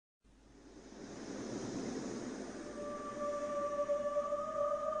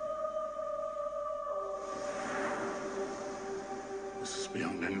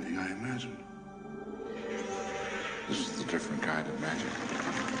beyond anything I imagined. This is a different kind of magic.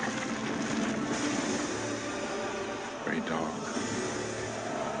 Very dark.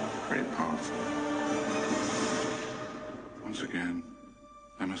 Very powerful. Once again,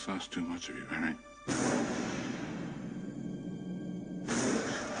 I must ask too much of you, Harry.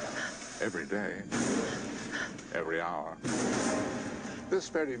 Every day, every hour, this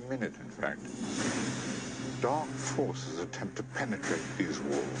very minute, in fact, dark forces attempt to penetrate these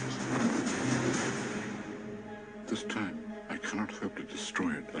walls. This time, I cannot hope to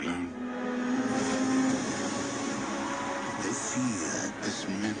destroy it alone. This year, this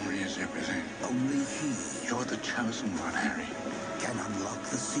memory is everything. Only he, you're the chosen one, Harry, can unlock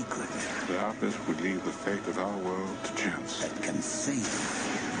the secret. Without this, we leave the fate of our world to chance. That can save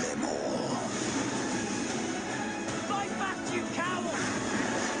them all. Fight back, you coward!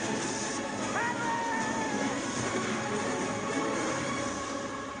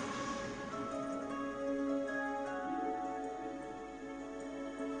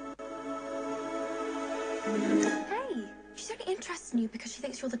 Hey, she's only interested in you because she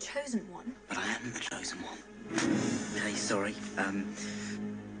thinks you're the chosen one. But I am the chosen one. Hey, sorry.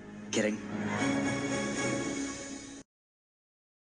 Kidding.